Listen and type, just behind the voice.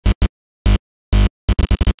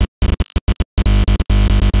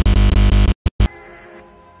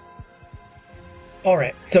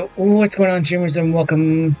Alright, so what's going on, Dreamers, and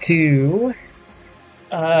welcome to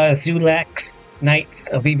Zoolax Nights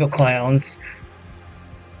of Evil Clowns.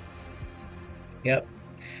 Yep.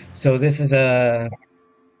 So this is a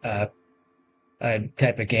a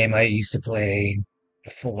type of game I used to play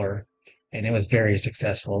before, and it was very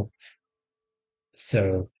successful.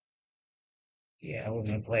 So yeah, we're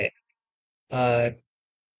gonna play it.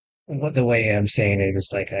 What the way I'm saying it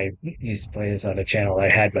is like I used to play this on a channel I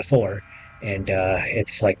had before, and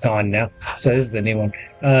it's like gone now. So this is the new one.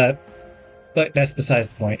 But that's besides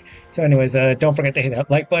the point. So, anyways, don't forget to hit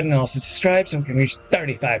that like button and also subscribe so we can reach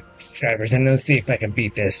 35 subscribers. And let's see if I can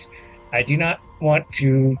beat this. I do not want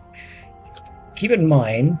to keep in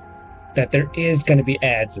mind that there is going to be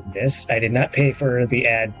ads in this. I did not pay for the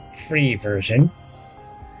ad-free version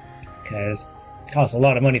because it costs a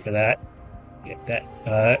lot of money for that.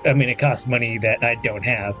 It costs money that I don't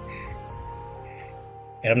have,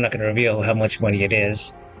 and I'm not going to reveal how much money it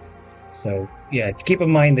is. So yeah, keep in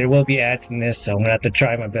mind there will be ads in this, so I'm gonna have to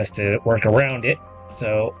try my best to work around it.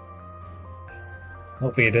 So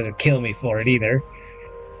hopefully it doesn't kill me for it either.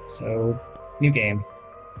 So new game.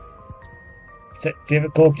 Set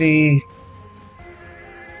difficulty.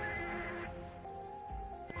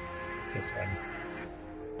 This one.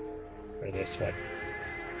 Or this one.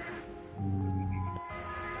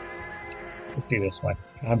 Let's do this one.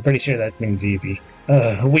 I'm pretty sure that means easy.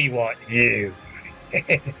 We want you.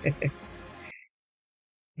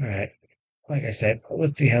 Alright. Like I said,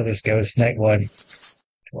 let's see how this goes. Night 1,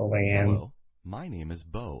 12 a.m. Hello, my name is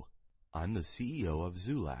Bo. I'm the CEO of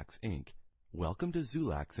Zoolax Inc. Welcome to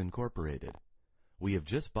Zoolax Incorporated. We have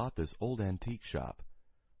just bought this old antique shop.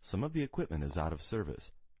 Some of the equipment is out of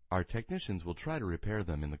service. Our technicians will try to repair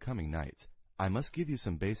them in the coming nights. I must give you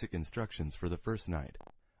some basic instructions for the first night.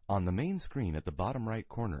 On the main screen at the bottom right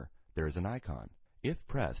corner, there is an icon. If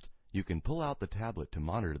pressed, you can pull out the tablet to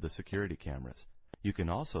monitor the security cameras. You can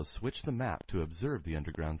also switch the map to observe the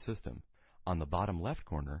underground system. On the bottom left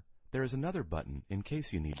corner, there is another button in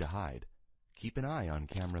case you need to hide. Keep an eye on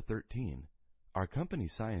camera 13. Our company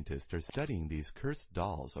scientists are studying these cursed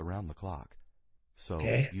dolls around the clock. So,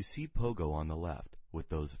 Okay. you see Pogo on the left with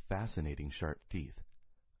those fascinating sharp teeth,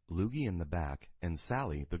 Loogie in the back, and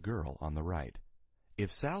Sally, the girl, on the right.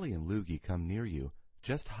 If Sally and Loogie come near you,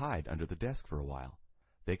 just hide under the desk for a while.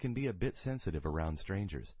 They can be a bit sensitive around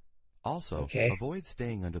strangers. Also, Okay. avoid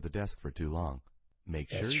staying under the desk for too long. Make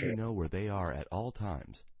That's sure true. you know where they are at all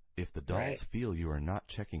times. If the dolls Right. feel you are not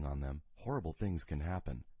checking on them, horrible things can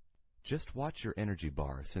happen. Just watch your energy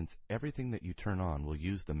bar, since everything that you turn on will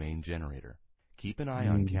use the main generator. Keep an eye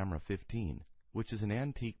on camera 15, which is an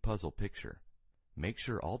antique puzzle picture. Make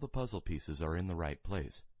sure all the puzzle pieces are in the right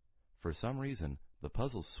place. For some reason, the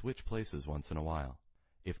puzzles switch places once in a while.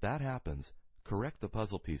 If that happens, correct the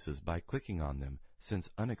puzzle pieces by clicking on them,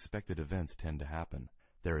 since unexpected events tend to happen.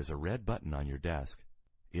 There is a red button on your desk.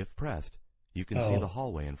 If pressed, you can see the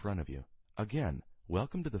hallway in front of you. Again,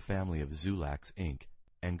 welcome to the family of Zoolax Inc.,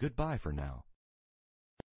 and goodbye for now.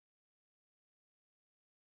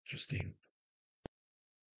 Interesting.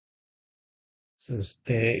 So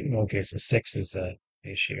okay, so 6 is a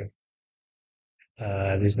issue.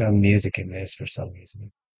 There's no music in this for some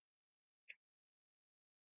reason.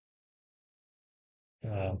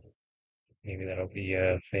 Uh, Maybe that'll be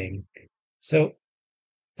a thing. So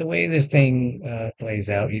the way this thing plays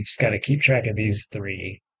out, you just got to keep track of these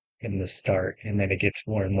three in the start, and then it gets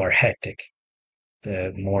more and more hectic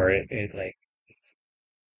the more it like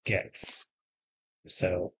gets.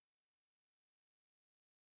 So,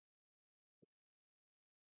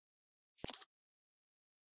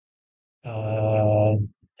 uh,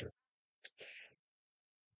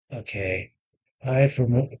 okay, hide for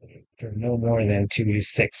no more than 2 to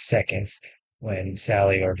 6 seconds when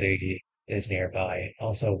Sally or Lady is nearby.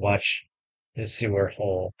 Also, watch the sewer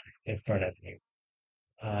hole in front of you.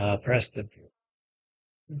 Press the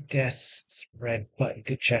desk's red button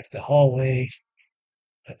to check the hallway.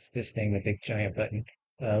 That's this thing, the big giant button.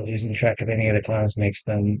 Losing track of any of the clowns makes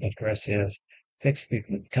them aggressive. Fix the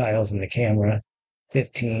tiles in the camera.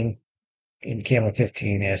 15, in camera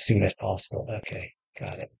 15 as soon as possible. Okay,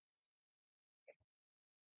 got it.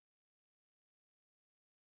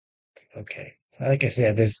 Okay, so like I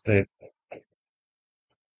said, this is the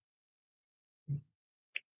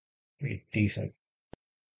pretty decent.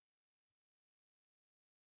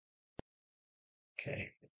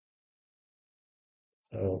 Okay,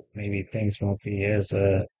 so maybe things won't be as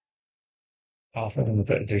often,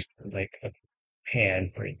 but there's like a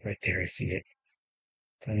hand right there. I see it.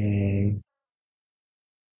 Um,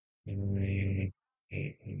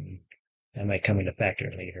 that might come into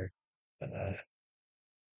factor later. Uh,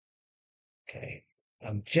 okay.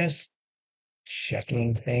 I'm just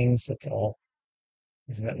checking things. That's all.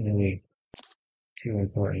 There's nothing really too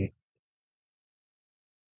important.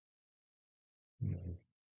 Hmm.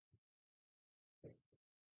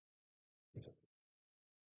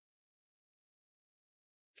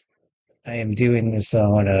 I am doing this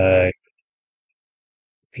on a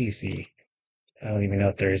PC. I don't even know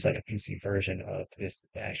if there's like a PC version of this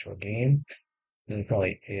actual game. There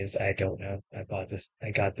probably is. I don't know. I bought this.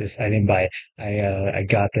 I got this. I didn't buy it. I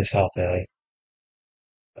got this off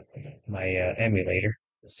my emulator.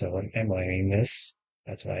 So I'm emulating this.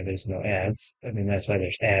 That's why there's no ads. I mean, that's why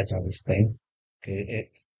there's ads on this thing.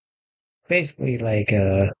 It basically like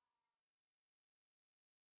well,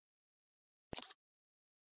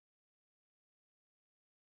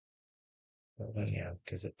 yeah,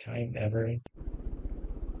 does it time ever?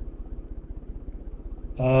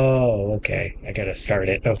 Oh, okay. I gotta start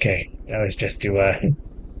it. Okay. That was just to oh,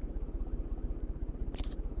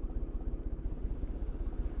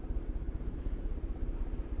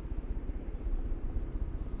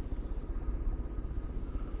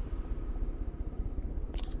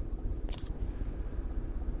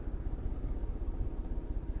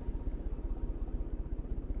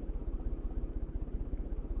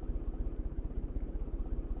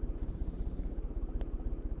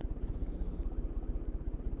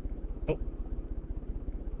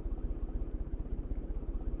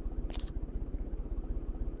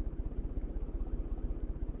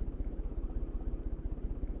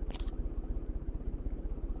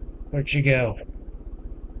 where'd she go?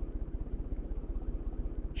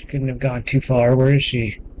 She couldn't have gone too far. Where is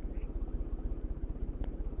she?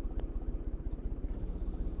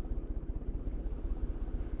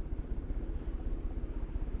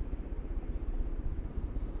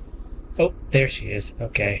 Oh, there she is.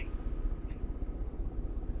 Okay.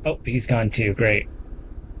 Oh, he's gone too. Great.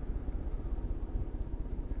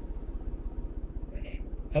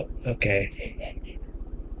 Oh, okay.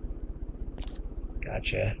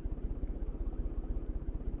 Gotcha.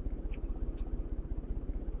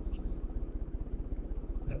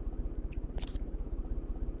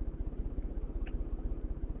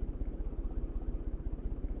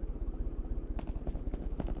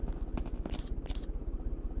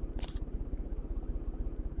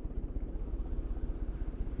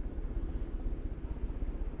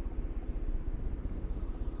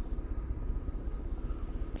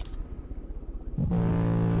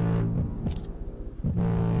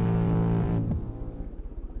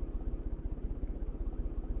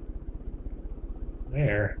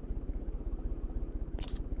 Where?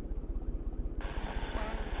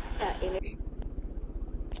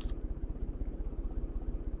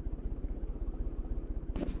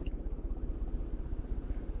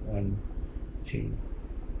 One, two,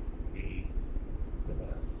 three,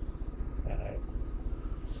 four, five,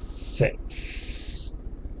 six.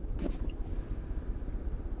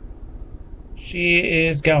 She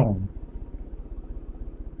is gone.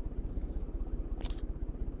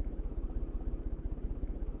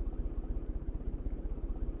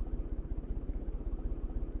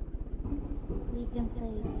 We can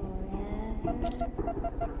play forever.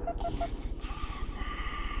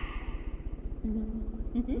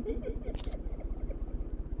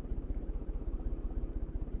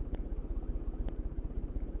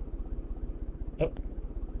 Oh,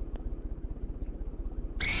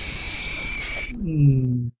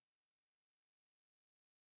 hmm,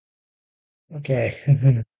 okay.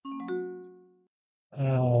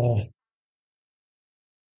 uh,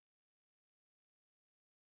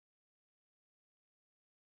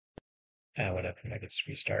 whatever. I could just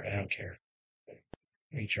restart. I don't care.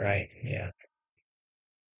 Retry. Yeah.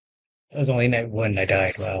 That was only night one I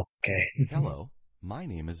died. Well, okay. Hello, my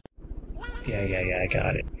name is. Yeah. I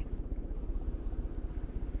got it.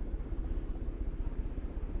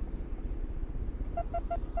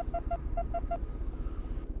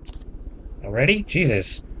 Already?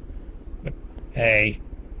 Jesus. Hey.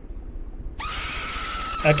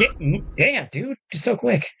 Again. Damn, dude. You're so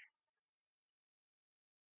quick.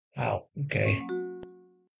 Wow. Okay.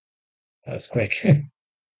 That was quick.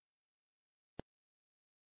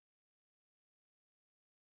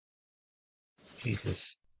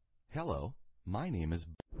 Jesus. Hello, my name is.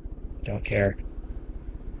 Don't care.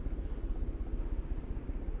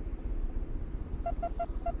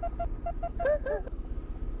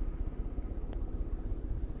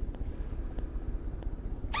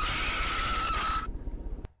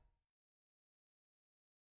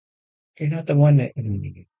 You're not the one that.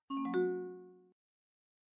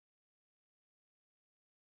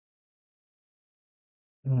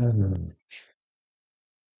 Hmm.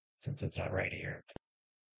 Since it's not right here.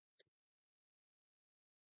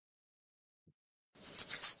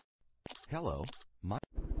 Hello, my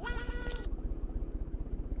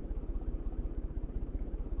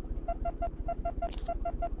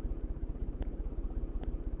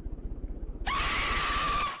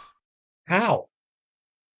How?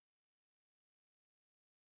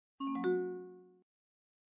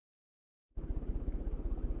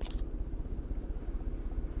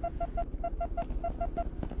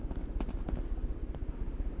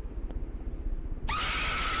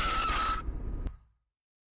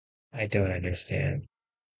 I don't understand.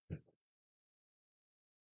 Let's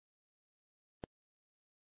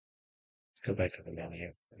go back to the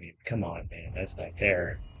menu. I mean, come on, man. That's not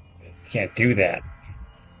there. You can't do that.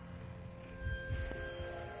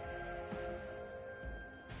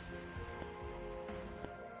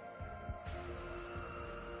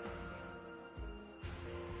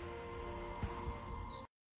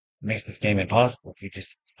 It makes this game impossible if you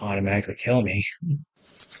just automatically kill me.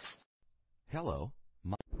 hello,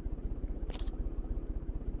 my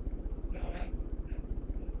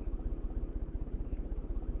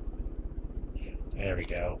There we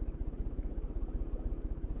go.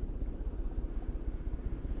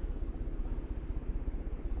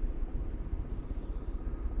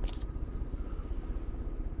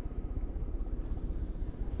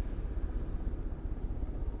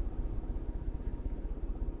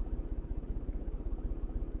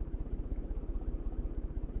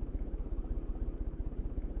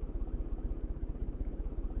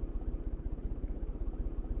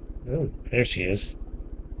 Oh, there she is.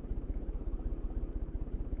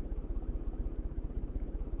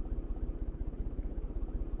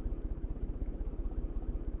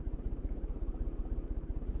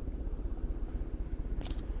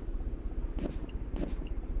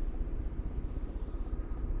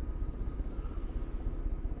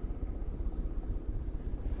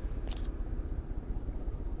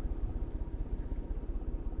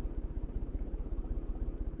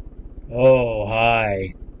 Oh,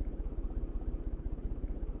 hi.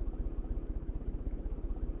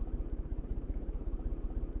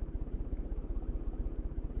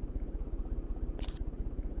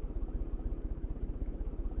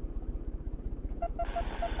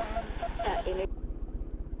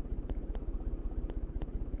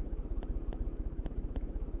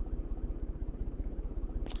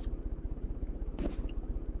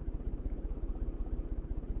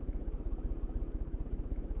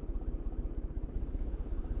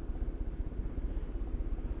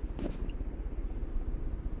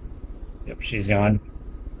 Yep, she's gone.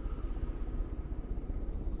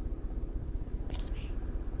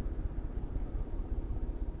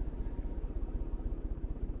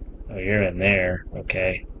 Oh, you're in there.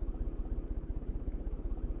 Okay.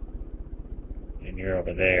 And you're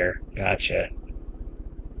over there. Gotcha.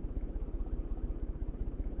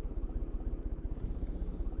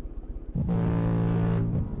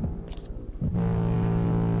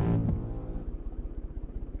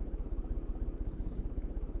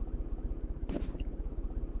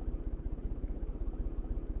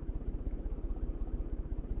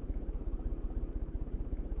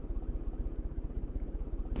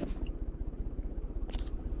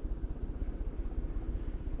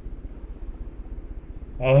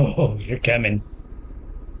 Oh, you're coming.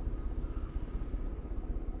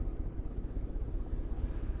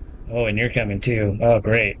 Oh, and you're coming too. Oh,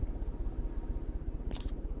 great.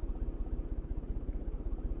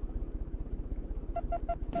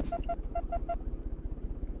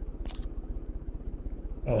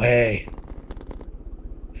 Oh, hey.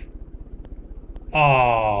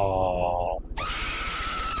 Oh,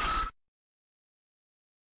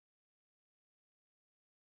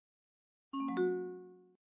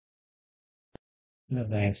 no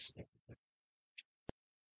thanks.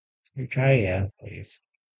 You try, yeah, please.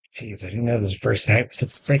 Jeez, I didn't know this first night was so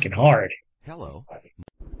freaking hard. hello.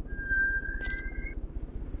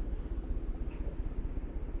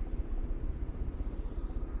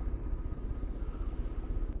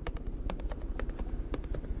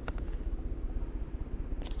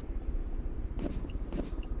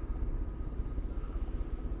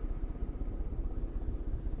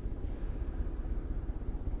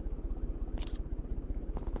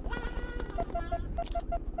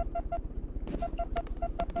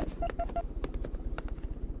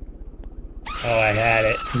 Oh, I had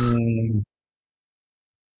it.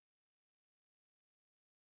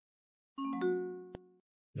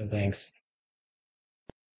 No thanks.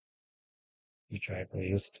 You try,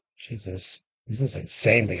 please. Jesus, this is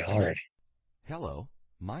insanely hard. Hello,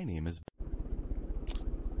 my name is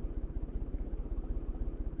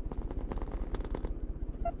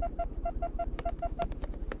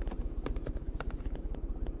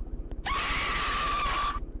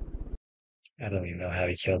I don't even know how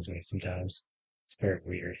he kills me sometimes. It's very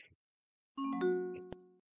weird.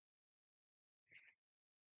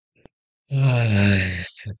 I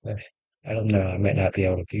don't know. I might not be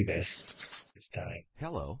able to do this time.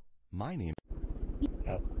 Hello, my name.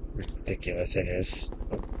 How ridiculous it is.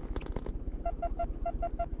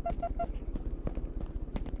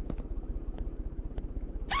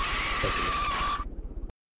 Figures.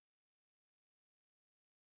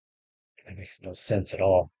 That makes no sense at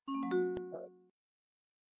all.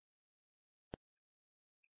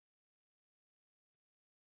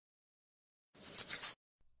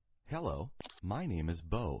 Hello, my name is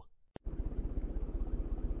Bo.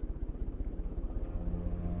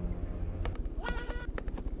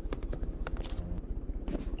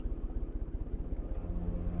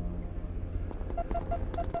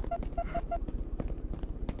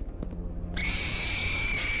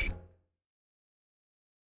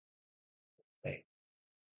 Wait.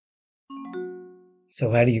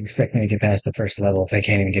 So how do you expect me to get past the first level if I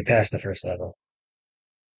can't even get past the first level?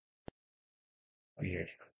 Weird.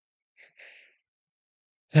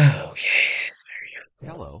 Okay.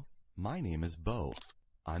 Hello, my name is Bo.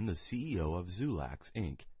 I'm the CEO of Zoolax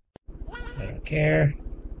Inc. I don't care.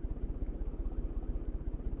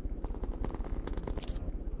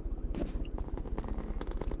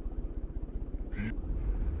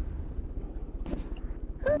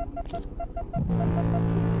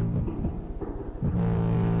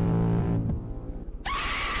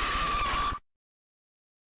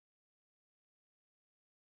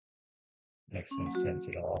 Makes no sense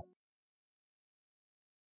at all.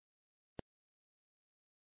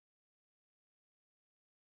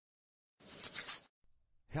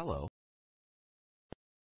 Hello.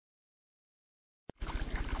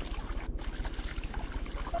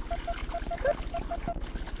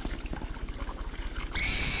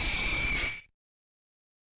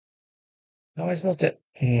 How am I supposed to?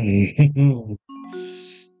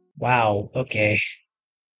 Wow. Okay.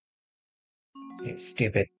 Seems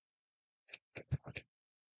stupid.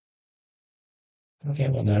 Okay,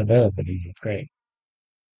 well, not available. Great.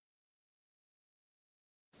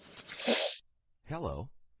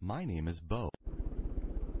 Hello, my name is Bo.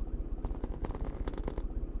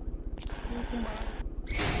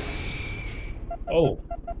 Oh.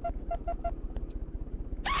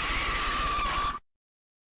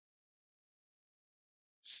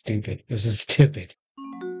 Stupid. This is stupid.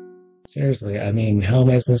 Seriously, I mean, how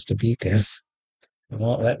am I supposed to beat this? It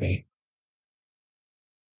won't let me.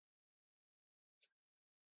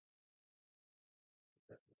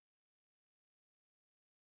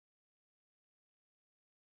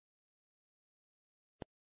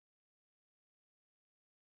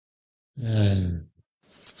 Uh,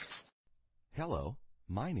 Hello,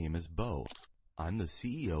 my name is Bo. I'm the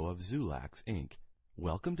CEO of Zoolax Inc.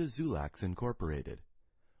 Welcome to Zoolax Incorporated.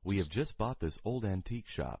 We have just bought this old antique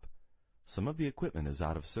shop. Some of the equipment is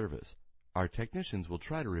out of service. Our technicians will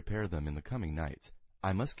try to repair them in the coming nights.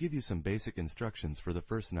 I must give you some basic instructions for the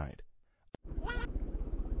first night.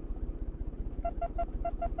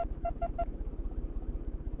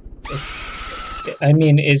 I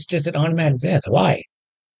mean, it's just an automatic death. Why?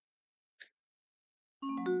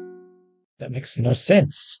 That makes no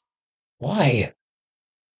sense. Why?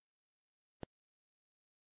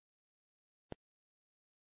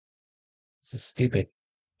 This is stupid.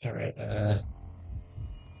 All right.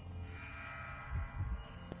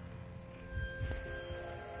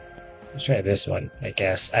 Let's try this one. I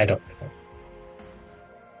guess. I don't know.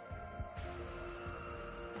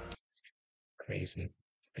 Crazy.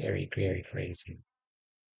 Very, very crazy.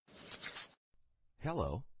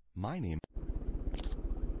 Hello, my name.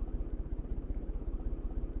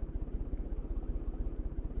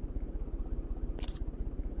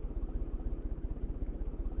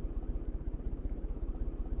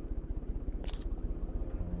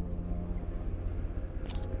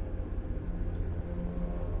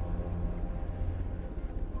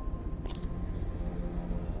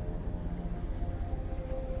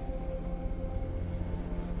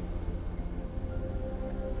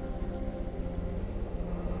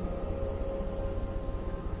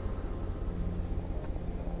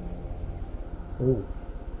 Ooh.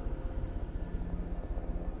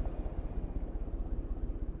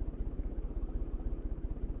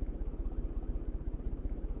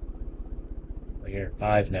 Well, you're at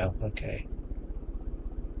 5 now. Okay.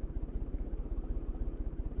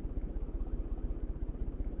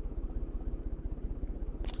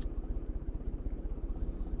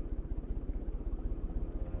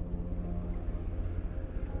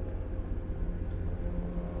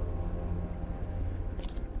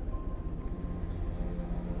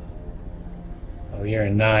 Oh, you're a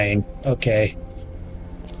 9. Okay.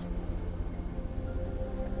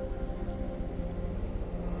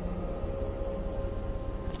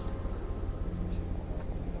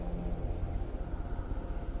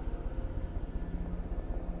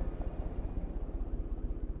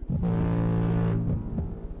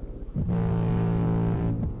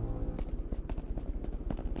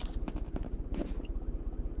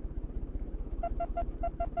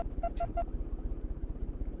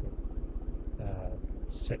 Uh,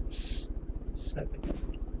 6, 7.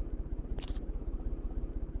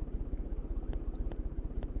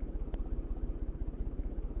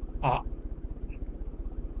 Ah,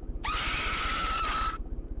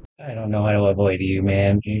 I don't know how to avoid you,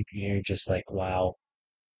 man. You're just like, wow.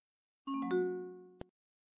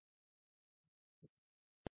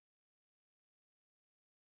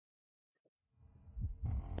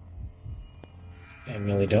 I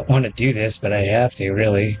really don't want to do this, but I have to,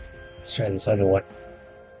 really. Let's try this other one.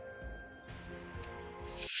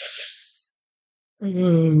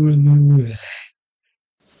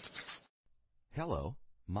 Hello,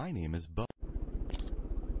 my name is Bo.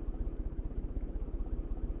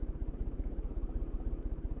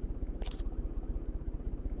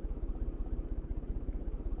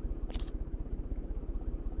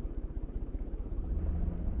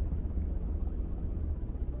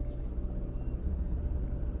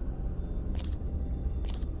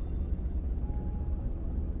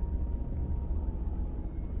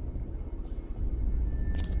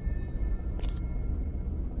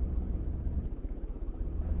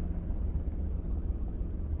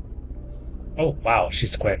 Oh, wow,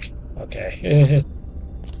 she's quick. Okay.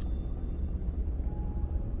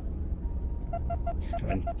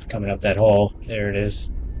 Coming up that hole. There it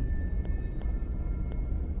is.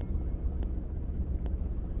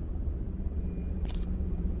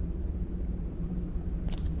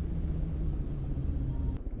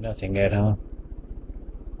 Nothing yet, huh?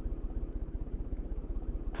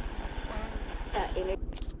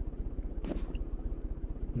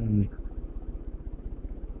 Hmm.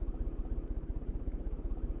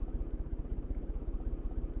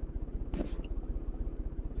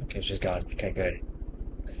 Okay, she's gone. Okay, good.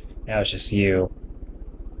 Now it's just you.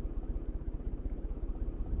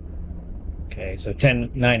 Okay, so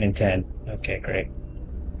 10, 9, and 10. Okay, great.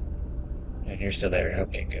 And you're still there.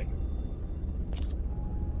 Okay, good.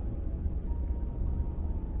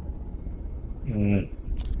 Hmm.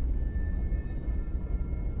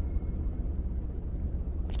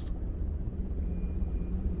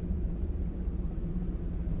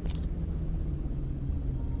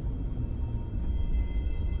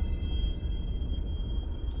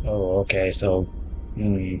 Oh, okay, so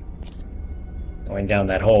going down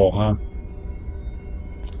that hole, huh?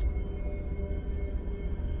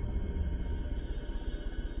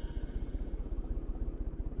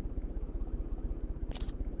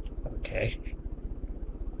 Okay.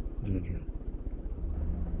 Hmm.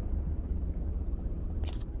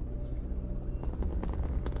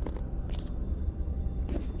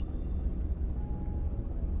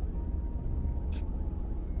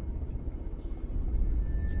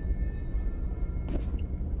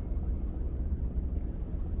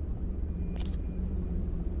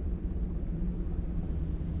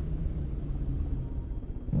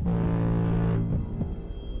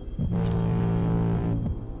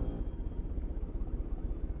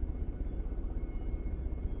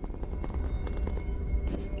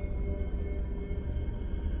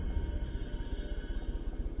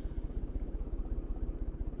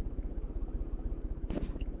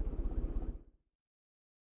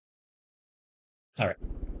 All right.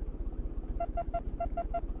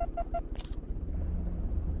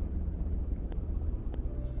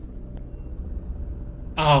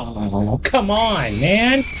 Oh, come on,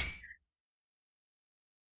 man.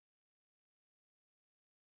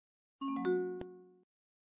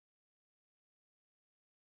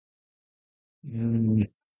 Mm,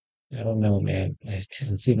 I don't know, man. It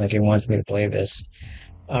doesn't seem like it wants me to play this.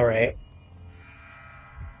 All right.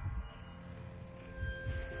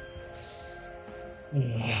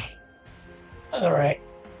 All right.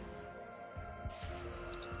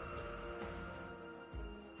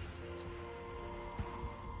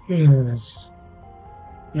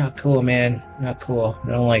 Not cool, man. Not cool. I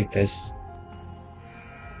don't like this.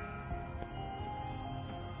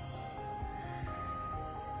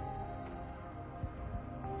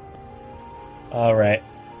 All right.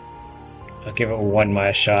 I'll give it one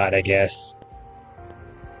more shot, I guess.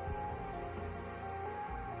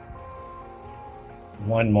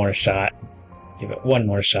 One more shot. Give it one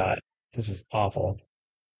more shot. This is awful.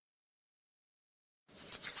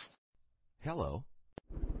 Hello,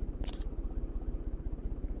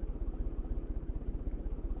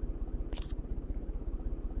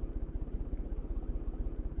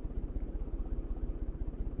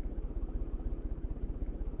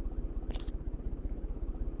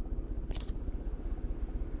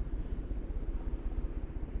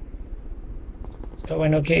 It's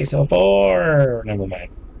going okay so far. Never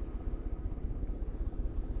mind.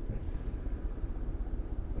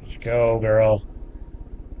 Let's go, girl.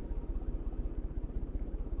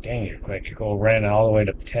 Dang, you're quick. You're going running all the way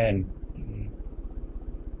to 10.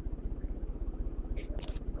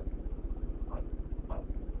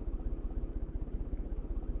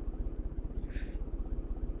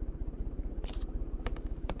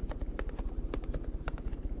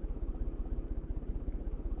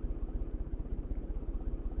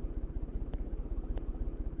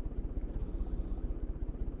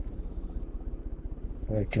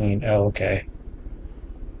 14. Oh, okay.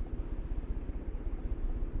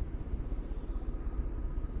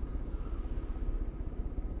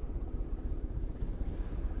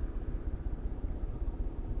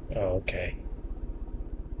 Oh, okay.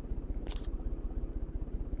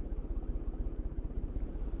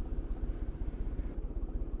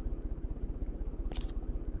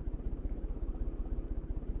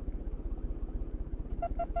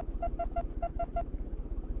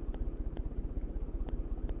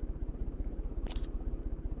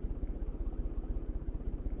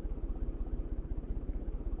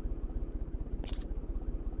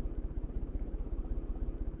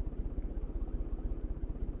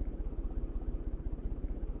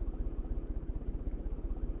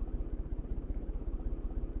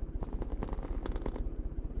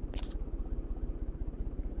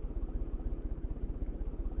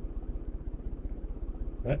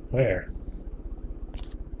 What? Where?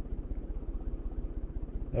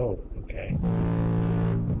 Oh, okay.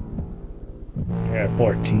 You're at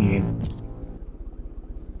 14.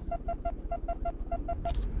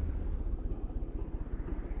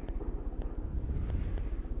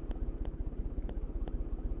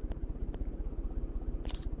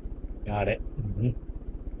 Got it.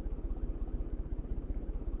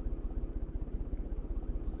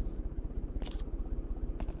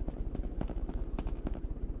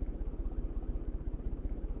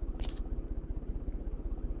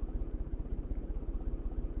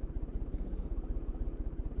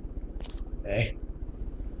 Okay.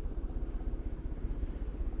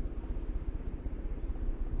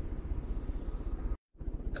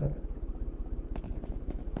 Cool.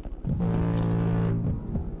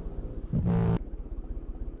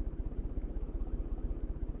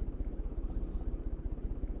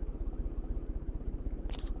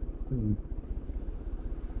 Hmm.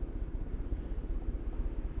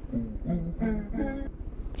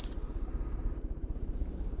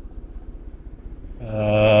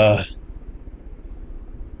 Uh,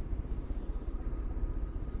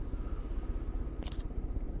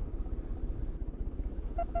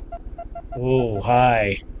 oh,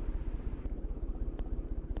 hi.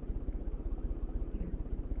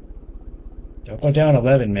 Don't go down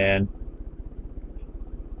 11, man.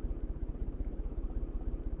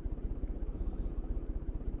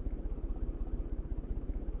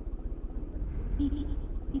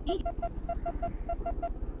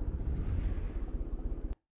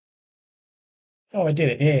 Oh, I did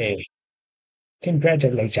it. Yay.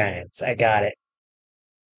 Congratulations. I got it.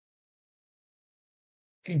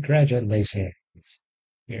 Congratulations.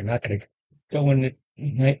 You're not going to go into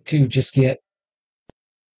night 2 just yet.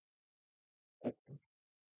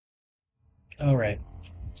 All right.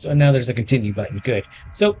 So now there's a continue button. Good.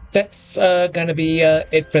 So that's gonna be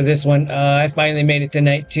it for this one. I finally made it to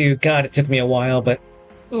night 2. God, it took me a while, but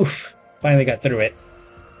oof, finally got through it.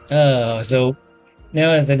 So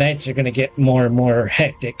now the nights are gonna get more and more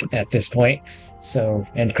hectic at this point. So,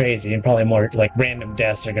 and crazy, and probably more like random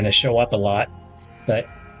deaths are gonna show up a lot. But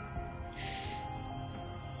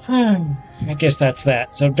I guess that's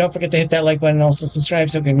that. So don't forget to hit that like button and also subscribe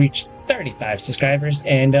so we can reach 35 subscribers,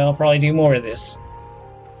 and I'll probably do more of this.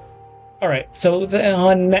 Alright, so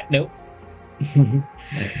on that note,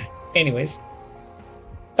 anyways,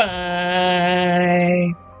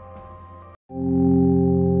 bye!